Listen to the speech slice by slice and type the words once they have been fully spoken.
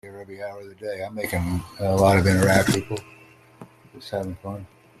here every hour of the day. I'm making a lot of interact people, just having fun.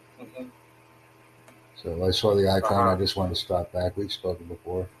 Mm-hmm. So I saw the icon. I Uh-huh. just wanted to stop back. We've spoken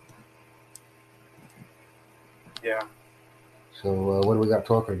before. Yeah. So what do we got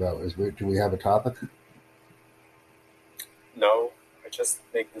talking about? Do we have a topic? No, I just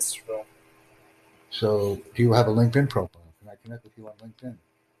make this room. So do you have a LinkedIn profile? Can I connect with you on LinkedIn?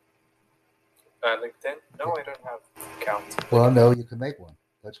 LinkedIn? No, Yeah. I don't have account Well, LinkedIn. no, you can make one.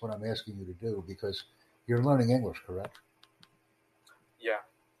 That's what I'm asking you to do because you're learning English, correct? Yeah.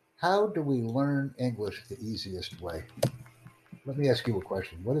 How do we learn English the easiest way? Let me ask you a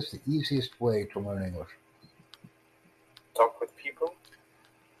question. What is the easiest way to learn English? Talk with people?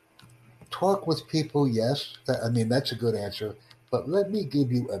 Talk with people, yes. I mean, that's a good answer. But let me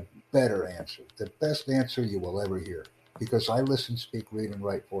give you a better answer, the best answer you will ever hear, because I listen, speak, read, and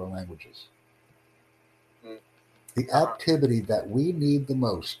write four languages. Mm. The Uh-huh. activity that we need the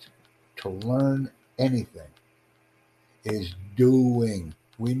most to learn anything is doing.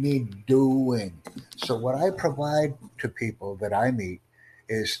 We need doing. So, what I provide to people that I meet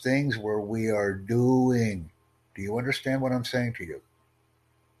is things where we are doing. Do you understand what I'm saying to you?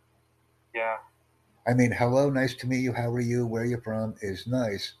 Yeah. I mean, hello, nice to meet you. How are you? Where are you from? Is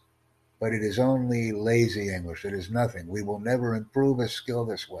nice, but it is only lazy English. It is nothing. We will never improve a skill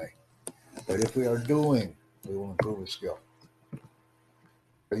this way. But if we are doing, we will improve a skill.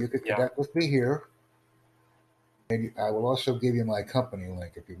 So you could Yeah. connect with me here, and I will also give you my company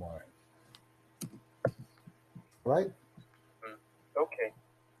link if you want it. Right? Mm. Okay.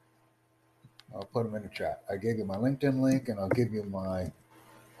 I'll put them in the chat. I gave you my LinkedIn link, and I'll give you my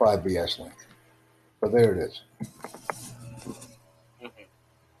 5BS link. So there it is. Mm-hmm.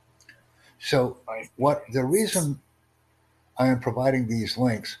 So Five what the BS. reason I am providing these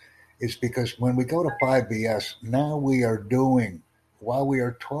links is because when we go to 5BS, now we are doing, while we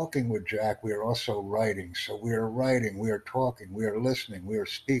are talking with Jack, we are also writing. So we are writing, we are talking, we are listening, we are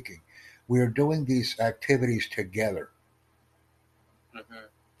speaking. We are doing these activities together. Mm-hmm.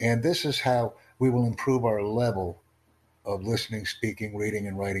 And this is how we will improve our level of listening, speaking, reading,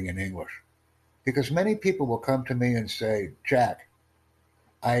 and writing in English. Because many people will come to me and say, Jack,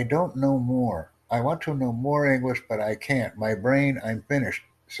 I don't know more. I want to know more English, but I can't. My brain, I'm finished.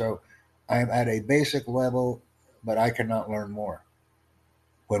 So I'm at a basic level, but I cannot learn more.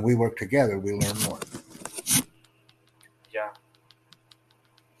 When we work together, we learn more. Yeah.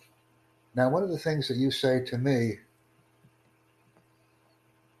 Now, one of the things that you say to me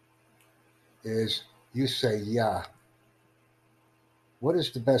is you say, yeah. What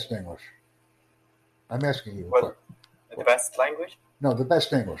is the best English? I'm asking you a What? question. The best language? No, the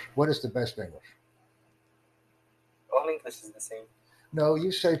best English. What is the best English? All English is the same. No,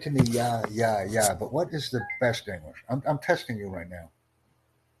 you say to me, yeah, yeah, yeah. But what is the best English? I'm testing you right now.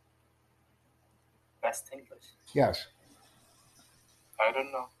 Best English? Yes. I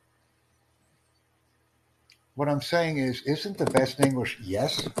don't know. What I'm saying is, isn't the best English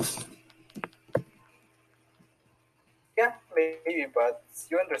yes? Yeah, maybe, but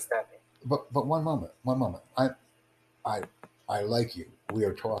you understand me. But one moment, one moment. I I like you. We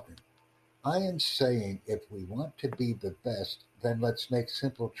are talking. I am saying if we want to be the best, then let's make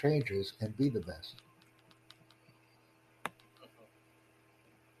simple changes and be the best. Mm-hmm.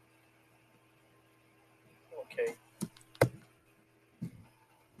 Okay.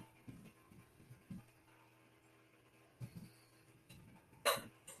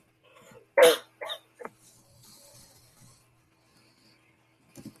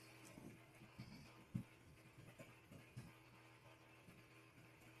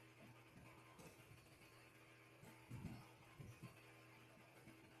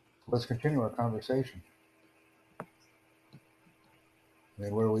 Let's continue our conversation. I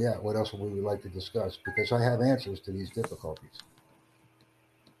mean, where are we at? What else would we like to discuss? Because I have answers to these difficulties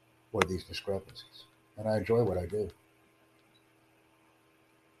or these discrepancies, and I enjoy what I do.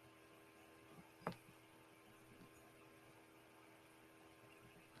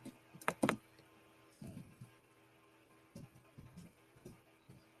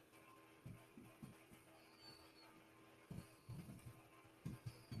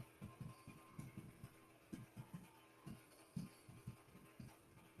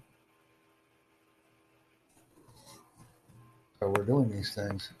 So we're doing these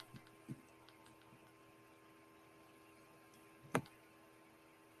things,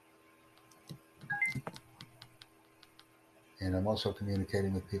 and I'm also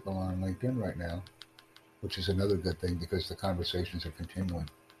communicating with people on LinkedIn right now, which is another good thing because the conversations are continuing.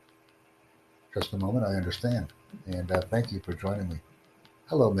 Just a moment, I understand. And thank you for joining me.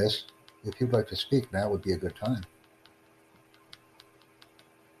 Hello, miss. If you'd like to speak, now would be a good time.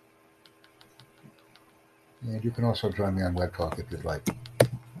 And you can also join me on Web Talk if you'd like.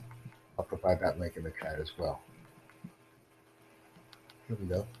 I'll provide that link in the chat as well. Here we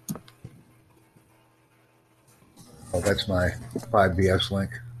go. Oh, that's my 5BS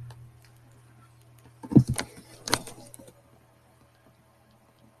link.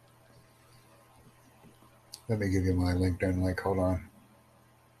 Let me give you my LinkedIn link. Hold on.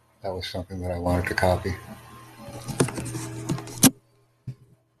 That was something that I wanted to copy.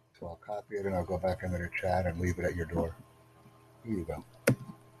 So I'll copy it and I'll go back into the chat and leave it at your door. Here you go.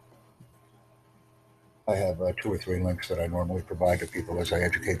 I have 2 or 3 links that I normally provide to people as I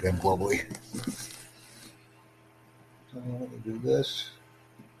educate them globally. So let me do this.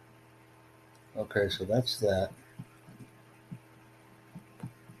 Okay, so that's that.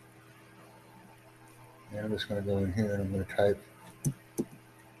 And I'm just going to go in here and I'm going to type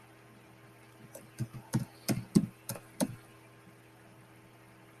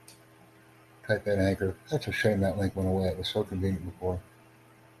in Anchor. That's a shame that link went away. It was so convenient before.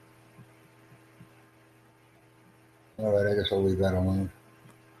 All right, I guess I'll leave that alone.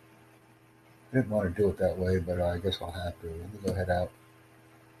 I didn't want to do it that way, but I guess I'll have to. Let me go ahead out.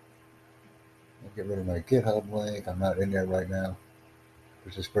 I'll get rid of my GitHub link. I'm not in there right now.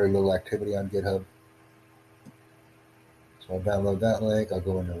 There's just very little activity on GitHub. So I'll download that link. I'll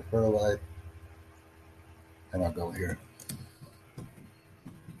go into Referral Life, and I'll go here.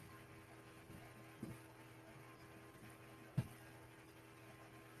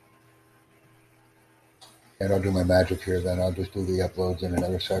 And I'll do my magic here. Then I'll just do the uploads in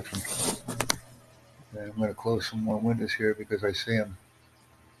another section. And I'm going to close some more windows here because I see them.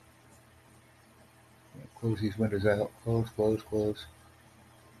 Close these windows out. Close, close, close.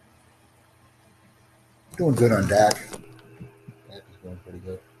 Doing good on DAC. DAC is going pretty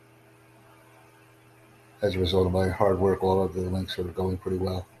good. As a result of my hard work, all of the links are going pretty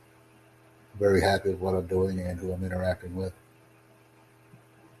well. Very happy with what I'm doing and who I'm interacting with.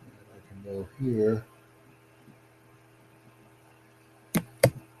 I can go here.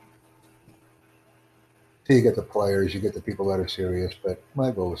 So you get the players, you get the people that are serious, but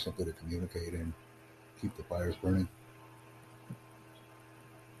my goal is simply to communicate and keep the fires burning.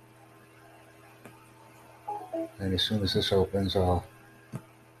 And as soon as this opens, I'll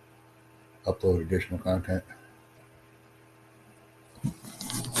upload additional content.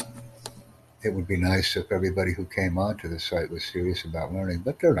 It would be nice if everybody who came onto the site was serious about learning,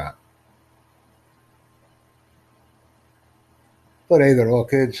 but they're not. But hey, they're all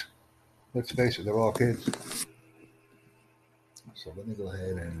kids. Let's face it, they're all kids. So let me go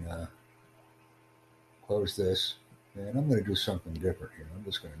ahead and close this. And I'm going to do something different here. I'm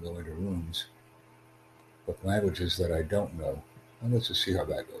just going to go into rooms with languages that I don't know. And let's just see how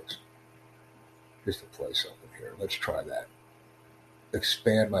that goes. Just to play something here. Let's try that.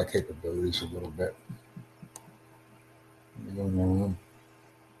 Expand my capabilities a little bit. Let me go in the room.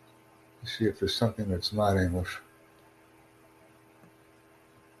 See if there's something that's not English.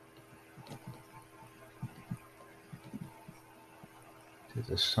 See if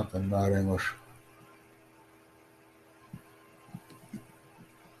there's something not English.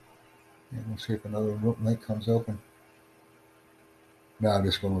 And we'll see if another link comes open. Now I'm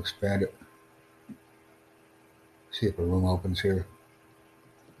just going to expand it. See if a room opens here.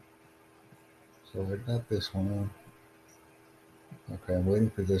 So I got this one on. Okay, I'm waiting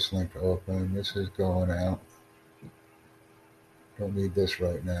for this link to open. This is going out. Don't need this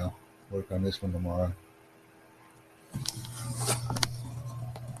right now. Work on this one tomorrow.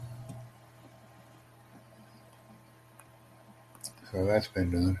 So that's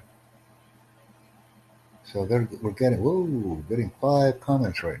been done. So we're getting 5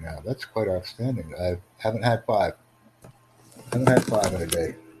 comments right now. That's quite outstanding. I haven't had 5. Haven't had 5 in a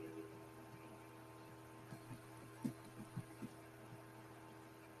day.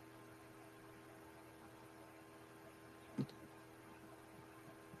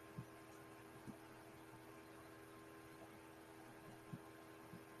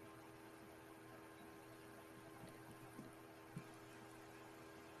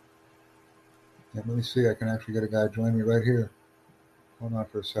 And let me see. I can actually get a guy to join me right here. Hold on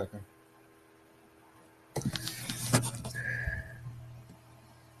for a second.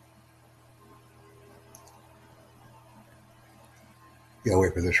 Yeah,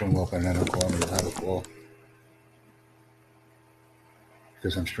 wait for this room open and then I'll call me. You'll have a call.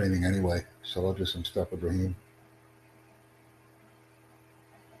 Because I'm streaming anyway. So I'll do some stuff with Raheem.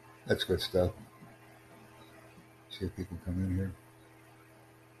 That's good stuff. See if he can come in here.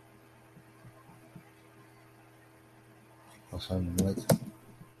 I'll send him a link.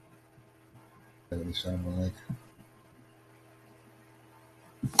 Let me send him a link.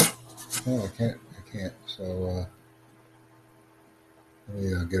 No, I can't. So let me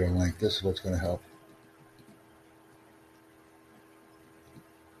get a link. This is what's going to help.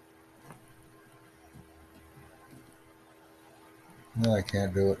 No, I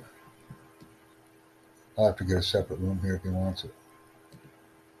can't do it. I'll have to get a separate room here if he wants it.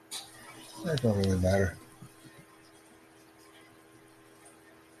 That don't really matter.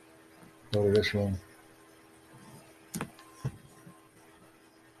 Go to this room.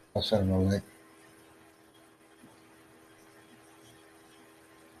 I'll send him a link.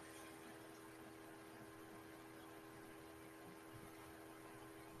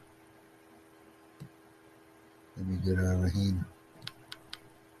 Let me get Raheem.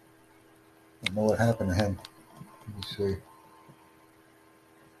 I don't know what happened to him. Let me see.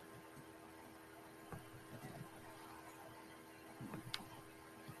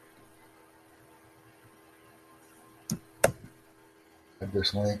 Add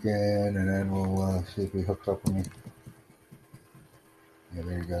this link in, and then we'll see if he hooks up with me. Yeah,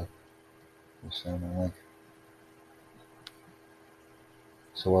 there you go. Just send him a link.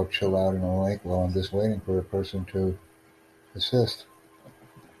 So I'll chill out in a link while I'm just waiting for a person to assist.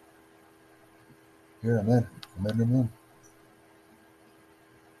 Here, I'm in. I'm in the room.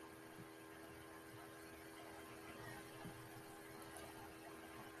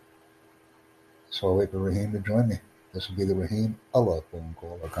 So I'll wait for Raheem to join me. This will be the Raheem Allah phone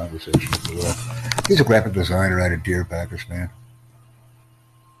call or conversation. He's a graphic designer out of Deer, Pakistan.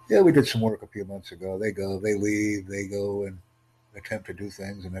 Yeah, we did some work a few months ago. They go, they leave, they go and attempt to do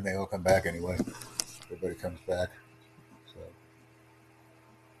things, and then they all come back anyway. Everybody comes back. So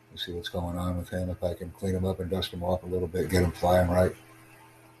we'll see what's going on with him. If I can clean him up and dust him off a little bit, get him flying right.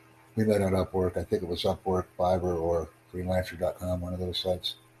 We met on Upwork. I think it was Upwork, Fiverr, or Freelancer.com, one of those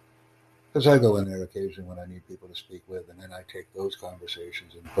sites. Because I go in there occasionally when I need people to speak with, and then I take those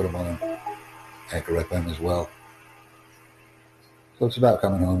conversations and put them on Anchor FM as well. So it's about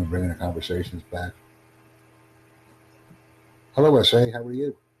coming home and bringing the conversations back. Hello, SA. How are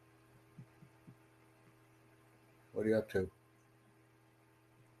you? What are you up to? If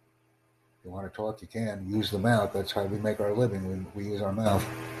you want to talk, you can. Use the mouth. That's how we make our living. We use our mouth.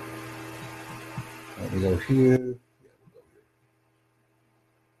 Let me go here. Yeah, we'll go here.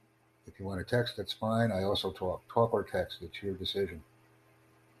 If you want to text, that's fine. I also talk. Talk or text. It's your decision.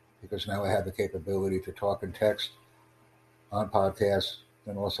 Because now I have the capability to talk and text on podcasts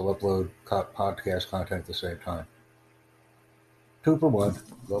and also upload podcast content at the same time. 2 for 1.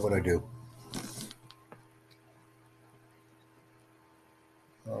 Love what I do.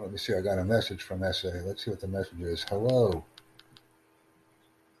 Oh, let me see. I got a message from SA. Let's see what the message is. Hello.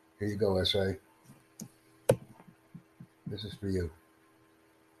 Here you go, SA. This is for you.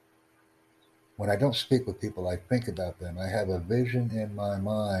 When I don't speak with people, I think about them. I have a vision in my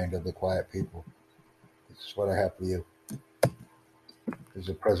mind of the quiet people. This is what I have for you. This is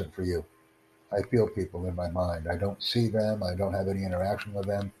a present for you. I feel people in my mind. I don't see them. I don't have any interaction with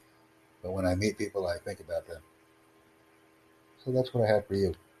them. But when I meet people, I think about them. So that's what I have for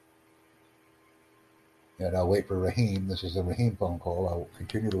you. And I'll wait for Raheem. This is a Raheem phone call. I'll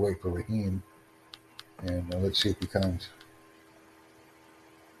continue to wait for Raheem. And let's see if he comes.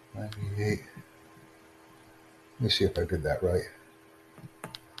 98. Let me see if I did that right.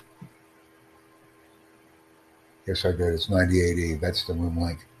 Yes, I did. It's 98E. That's the room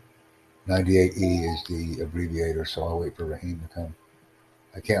link. 98E is the abbreviator, so I'll wait for Raheem to come.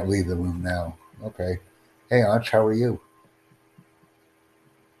 I can't leave the room now. Okay. Hey, Anch, how are you?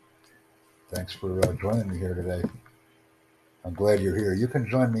 Thanks for joining me here today. I'm glad you're here. You can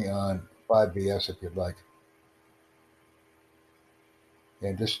join me on 5BS if you'd like.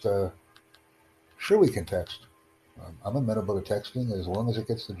 And just, sure, we can text. I'm amenable to texting as long as it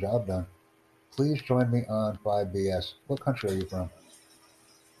gets the job done. Please join me on 5BS. What country are you from?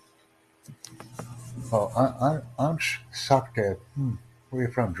 Oh, Ansh Sakdev. Where are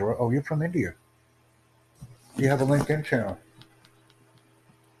you from, George? Oh, you're from India. You have a LinkedIn channel.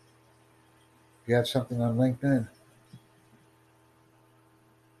 You have something on LinkedIn.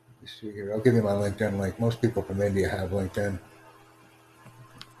 You see here. I'll give you my LinkedIn link. Most people from India have LinkedIn.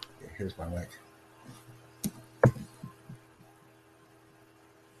 Okay, here's my link.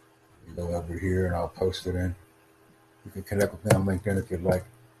 You go over here and I'll post it in. You can connect with me on LinkedIn if you'd like.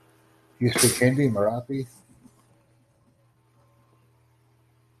 Do you speak Hindi, Marathi,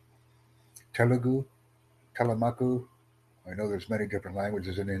 Telugu, Telemaku? I know there's many different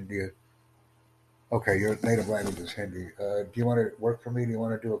languages in India. Okay, your native language is Hindi. Do you want to work for me? Do you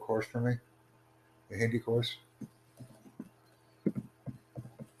want to do a course for me? A Hindi course?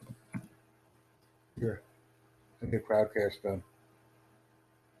 Here, let me get Crowdcast done.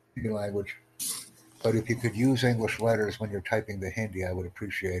 Hindi language. But if you could use English letters when you're typing the Hindi, I would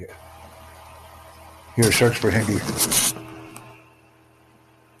appreciate it. Here, search for Hindi.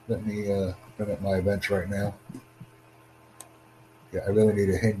 Let me limit my events right now. Yeah, I really need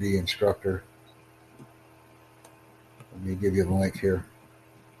a Hindi instructor. Let me give you the link here.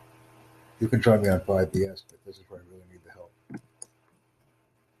 You can join me on 5BS, but this is where I really need the help.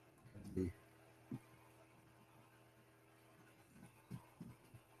 Hindi.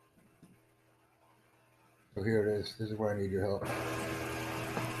 So here it is. This is where I need your help.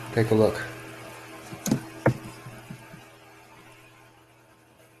 Take a look.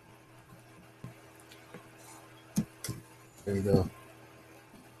 There you go.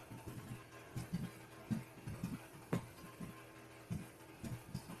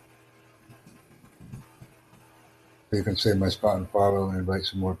 So you can save my spot and follow and invite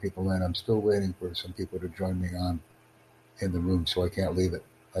some more people in. I'm still waiting for some people to join me on in the room, so I can't leave it.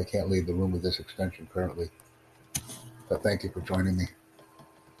 I can't leave the room with this extension currently. But thank you for joining me.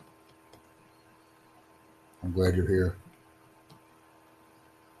 I'm glad you're here.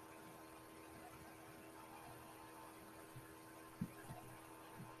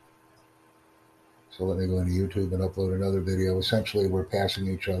 So let me go into YouTube and upload another video. Essentially, we're passing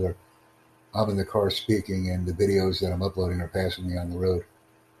each other. I'm in the car speaking, and the videos that I'm uploading are passing me on the road.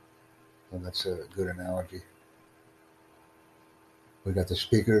 And that's a good analogy. We got the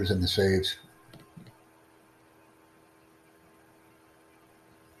speakers and the saves.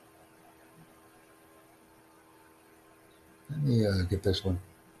 Let me get this one.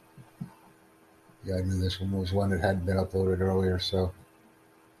 Yeah, I knew this one was one that hadn't been uploaded earlier, so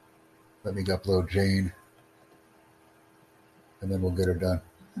let me upload Jane, and then we'll get her done.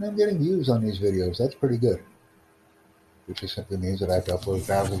 And I'm getting views on these videos. That's pretty good. Which just simply means that I have to upload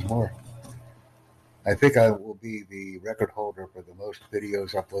thousands more. I think I will be the record holder for the most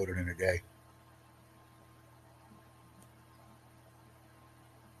videos uploaded in a day.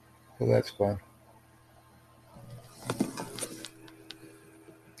 So that's fun.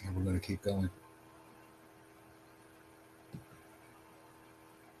 And we're going to keep going.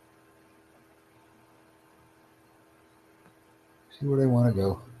 See where they want to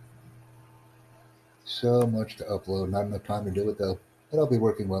go. So much to upload. Not enough time to do it, though. But I'll be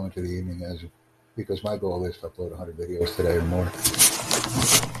working well into the evening because my goal is to upload 100 videos today or more.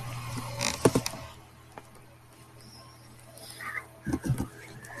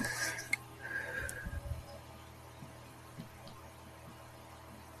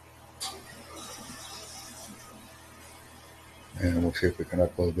 And we'll see if we can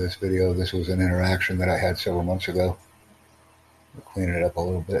upload this video. This was an interaction that I had several months ago. We're cleaning it up a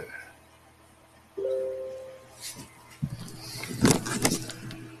little bit.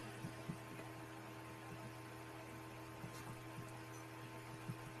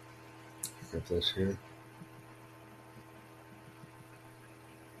 Get this here.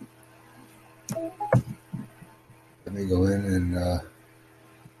 Let me go in and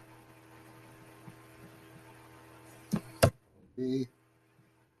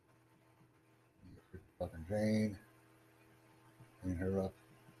fucking Jane. Clean her up.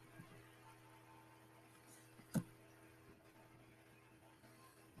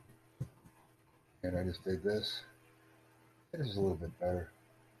 And I just did this. This is a little bit better.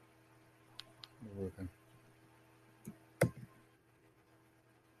 We're working.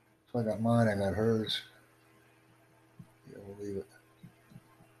 So I got mine, I got hers. Yeah, we'll leave it.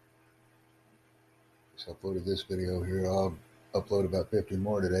 Just uploaded this video here. I'll upload about 50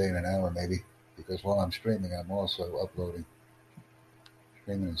 more today in an hour maybe. Because while I'm streaming, I'm also uploading.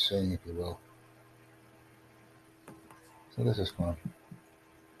 Streaming and singing, if you will. So this is fun.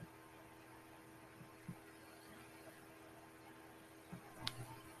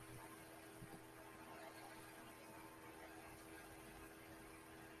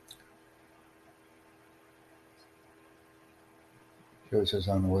 Shows us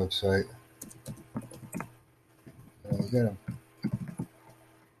on the website. And we get them.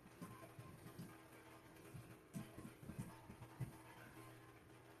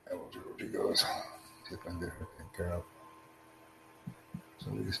 And we'll see where she goes. See if I can get her taken care of.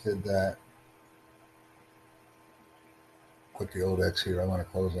 So we just did that. Put the old X here. I want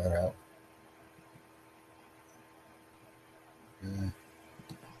to close that out. Okay.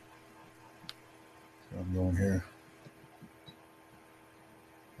 So I'm going here.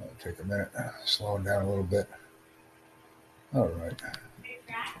 That'll take a minute. Slowing down a little bit. All right.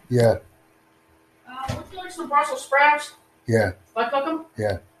 Yeah. Would you like some Brussels sprouts? Yeah. Like cook them?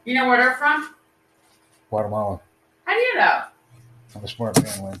 Yeah. You know where they're from? Guatemala. How do you know? I'm a smart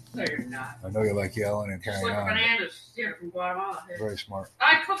man, Lynn. No, you're not. I know you like yelling and Just carrying like on. bananas here from Guatemala. Very smart.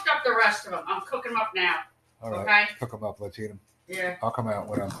 I cooked up the rest of them. I'm cooking them up now. All right. Okay. Cook them up. Let's eat them. Yeah. I'll come out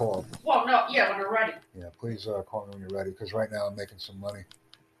when I'm called. Well, no, yeah, when they're ready. Yeah, please call me when you're ready, because right now I'm making some money.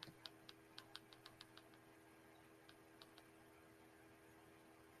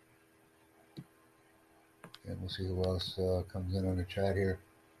 And we'll see who else comes in on the chat here.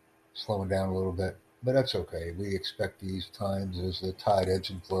 Slowing down a little bit, but that's okay. We expect these times as the tide ebbs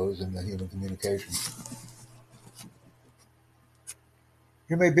and flows in the human communication.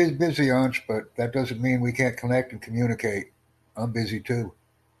 You may be busy, Ansh, but that doesn't mean we can't connect and communicate. I'm busy too.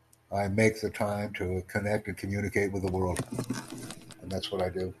 I make the time to connect and communicate with the world. And that's what I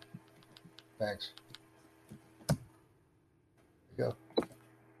do. Thanks. There you go.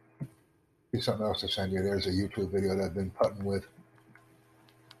 Here's something else to send you. There's a YouTube video that I've been putting with.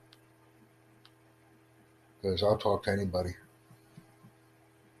 Because I'll talk to anybody.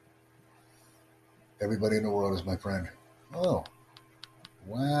 Everybody in the world is my friend. Oh,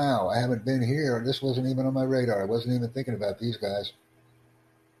 wow. I haven't been here. This wasn't even on my radar. I wasn't even thinking about these guys.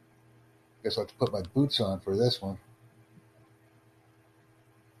 Guess I'll have to put my boots on for this one.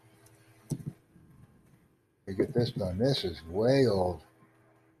 To get this done. This is way old.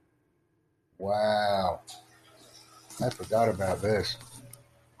 Wow. I forgot about this.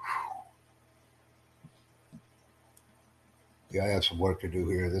 Yeah, I have some work to do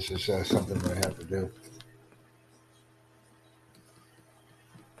here. This is something that I have to do.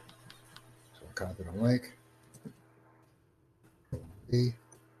 So I'll copy the link.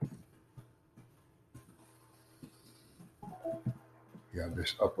 Yeah, I'm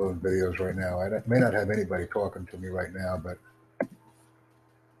just uploading videos right now. I may not have anybody talking to me right now, but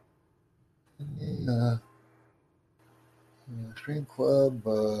Stream Club.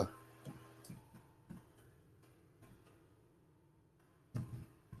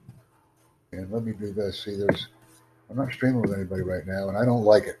 And let me do this. See, I'm not streaming with anybody right now, and I don't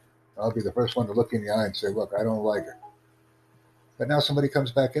like it. I'll be the first one to look in the eye and say, look, I don't like it. But now somebody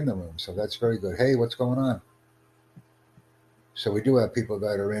comes back in the room, so that's very good. Hey, what's going on? So we do have people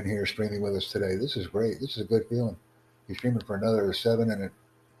that are in here streaming with us today. This is great. This is a good feeling. You're streaming for another 7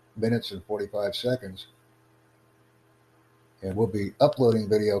 minutes and 45 seconds. And we'll be uploading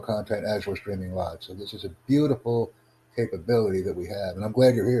video content as we're streaming live. So this is a beautiful capability that we have. And I'm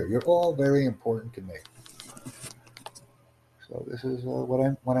glad you're here. You're all very important to me. So this is what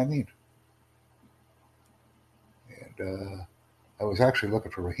I mean. And I was actually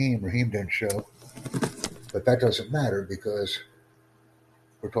looking for Raheem. Raheem didn't show. But that doesn't matter because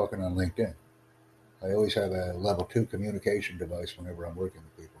we're talking on LinkedIn. I always have a level 2 communication device whenever I'm working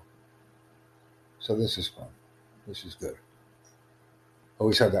with people. So this is fun. This is good.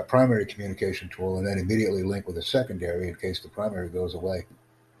 Always have that primary communication tool and then immediately link with a secondary in case the primary goes away.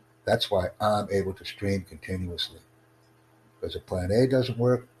 That's why I'm able to stream continuously. Because if plan A doesn't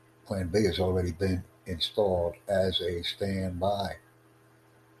work, plan B has already been installed as a standby.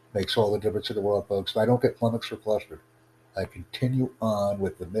 Makes all the difference in the world, folks. I don't get flummoxed or flustered. I continue on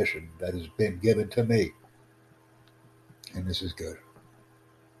with the mission that has been given to me. And this is good.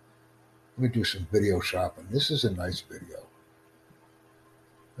 Let me do some video shopping. This is a nice video.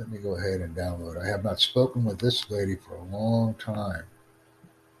 Let me go ahead and download. I have not spoken with this lady for a long time.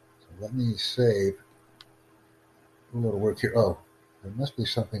 So let me save a little work here. Oh, there must be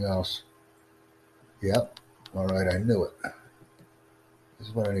something else. Yep. All right, I knew it. This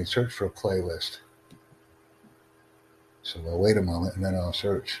is what I need. Search for a playlist. So I'll wait a moment and then I'll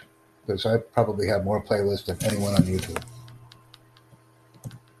search. Because I probably have more playlists than anyone on YouTube.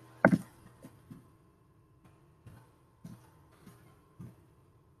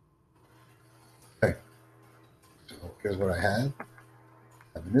 Okay. So here's what I have. I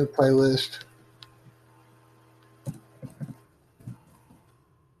have a new playlist.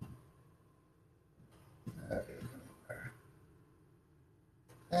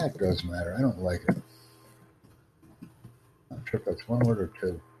 That does matter. I don't like it. I'm not sure if that's one word or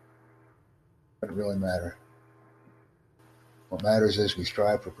two. Doesn't really matter. What matters is we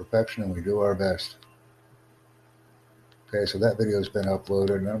strive for perfection and we do our best. Okay, so that video has been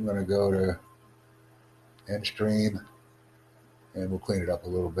uploaded, and I'm going to go to end stream, and we'll clean it up a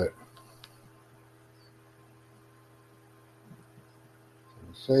little bit. So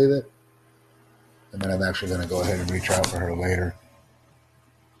we'll save it, and then I'm actually going to go ahead and reach out for her later.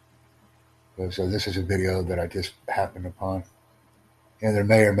 So this is a video that I just happened upon, and there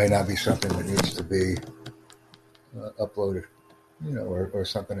may or may not be something that needs to be uploaded, or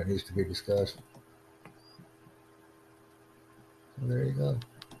something that needs to be discussed. So there you go.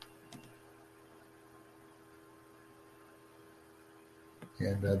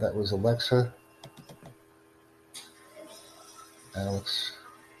 And that was Alexa. Alex.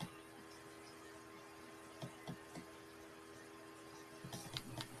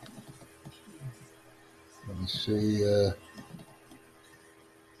 Let me see.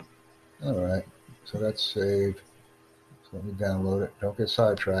 All right. So that's saved. So let me download it. Don't get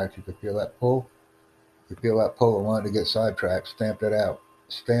sidetracked. You can feel that pull. You feel that pull and want to get sidetracked. Stamp it out.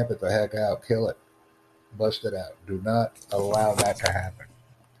 Stamp it the heck out. Kill it. Bust it out. Do not allow that to happen.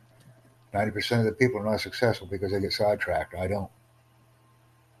 90% of the people are not successful because they get sidetracked. I don't.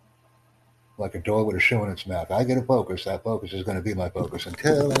 Like a dog with a shoe in its mouth. I get a focus. That focus is going to be my focus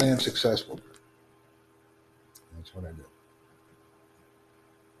until I am successful. That's what I do.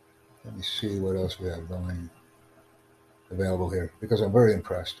 Let me see what else we have going available here because I'm very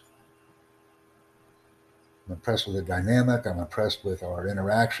impressed. I'm impressed with the dynamic. I'm impressed with our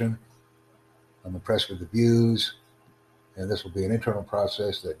interaction. I'm impressed with the views. And this will be an internal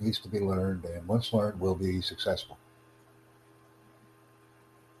process that needs to be learned. And once learned, we'll be successful.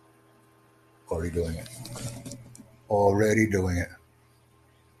 Already doing it. Already doing it.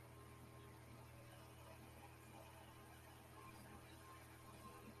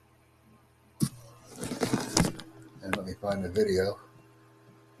 And let me find the video.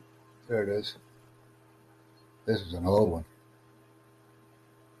 There it is. This is an old one.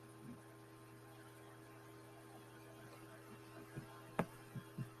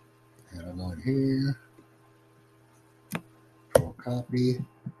 And I'm going here. Control copy.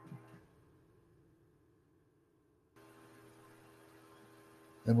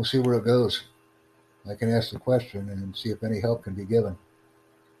 And we'll see where it goes. I can ask the question and see if any help can be given.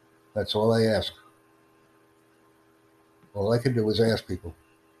 That's all I ask. All I can do is ask people.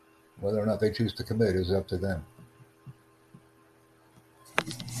 Whether or not they choose to commit is up to them.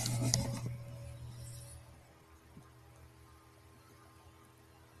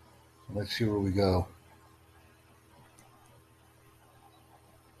 Let's see where we go.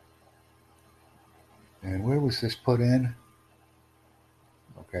 And where was this put in?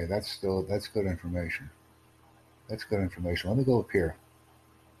 Okay, that's good information. That's good information. Let me go up here.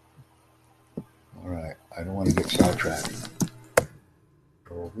 All right, I don't want to get sidetracked.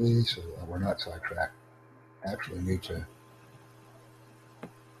 Control V, so we're not sidetracked. Actually need to.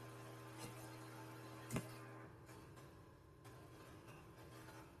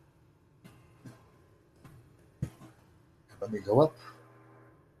 Let me go up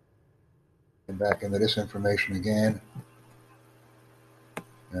and back into this information again.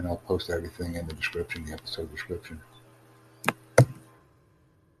 And I'll post everything in the description, the episode description.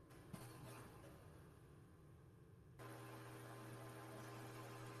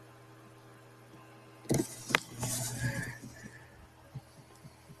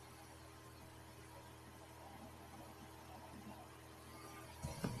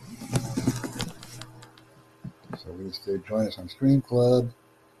 So we just did join us on Stream Club.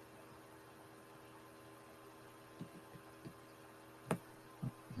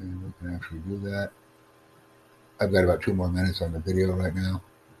 And we can actually do that. I've got about 2 more minutes on the video right now.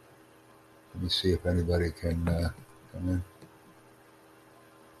 Let me see if anybody can come in.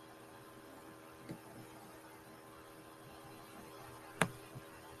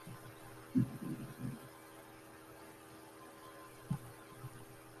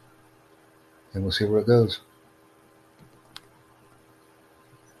 And we'll see where it goes.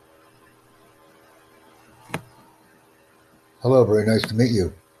 Hello, very nice to meet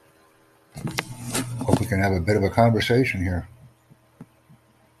you. Hope we can have a bit of a conversation here.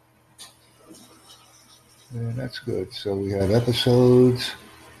 And that's good. So we have episodes.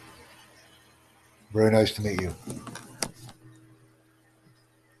 Very nice to meet you.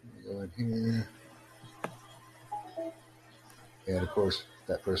 Go in here. And of course,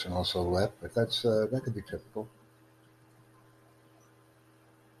 that person also left, but that's that could be typical.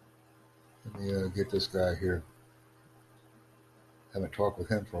 Let me get this guy here. Haven't talked with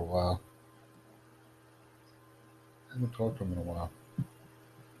him for a while. Haven't talked to him in a while.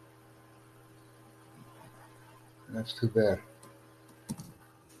 And that's too bad.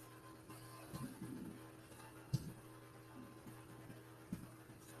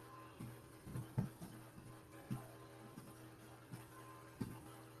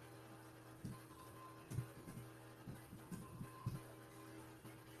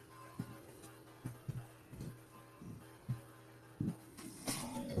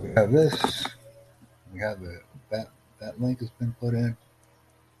 So we have this. We have that link has been put in.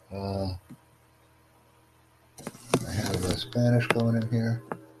 I have Spanish going in here.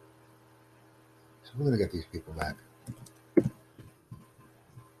 So we're going to get these people back. Here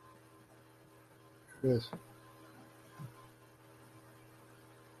it is.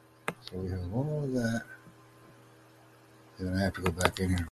 So we have all of that. And then I have to go back in here.